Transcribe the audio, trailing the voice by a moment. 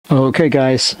Okay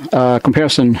guys,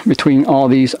 comparison between all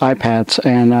these iPads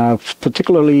and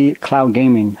particularly cloud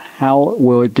gaming. How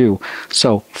will it do?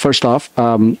 So first off,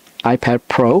 iPad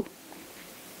Pro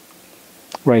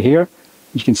right here.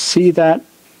 You can see that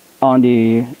on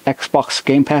the Xbox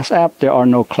Game Pass app, there are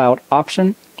no cloud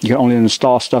option. You can only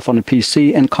install stuff on the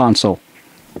PC and console.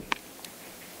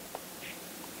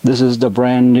 This is the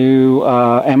brand new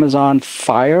Amazon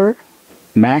Fire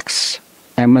Max.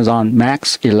 Amazon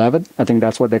Max 11, I think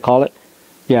that's what they call it.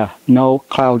 Yeah, no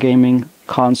cloud gaming,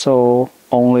 console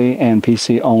only and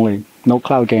PC only. No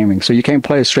cloud gaming, so you can't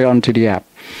play it straight onto the app.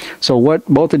 So what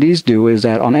both of these do is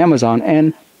that on Amazon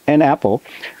and Apple,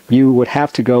 you would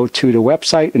have to go to the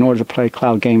website in order to play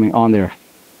cloud gaming on there.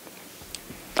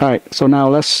 Alright, so now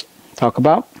let's talk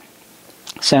about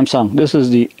Samsung. This is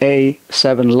the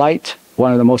A7 Lite,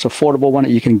 one of the most affordable one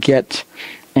that you can get,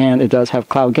 and it does have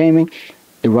cloud gaming.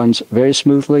 It runs very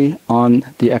smoothly on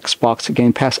the Xbox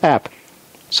Game Pass app.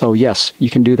 So yes, you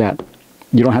can do that.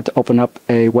 You don't have to open up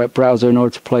a web browser in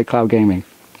order to play cloud gaming.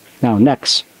 Now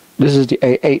next, this is the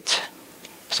A8.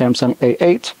 Samsung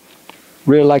A8.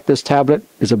 Really like this tablet.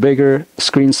 It's a bigger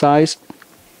screen size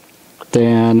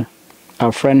than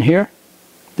our friend here,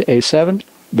 the A7.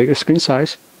 Bigger screen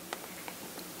size.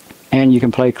 And you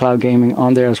can play cloud gaming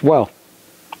on there as well.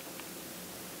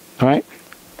 Alright.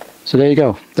 So there you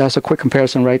go. That's a quick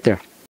comparison right there.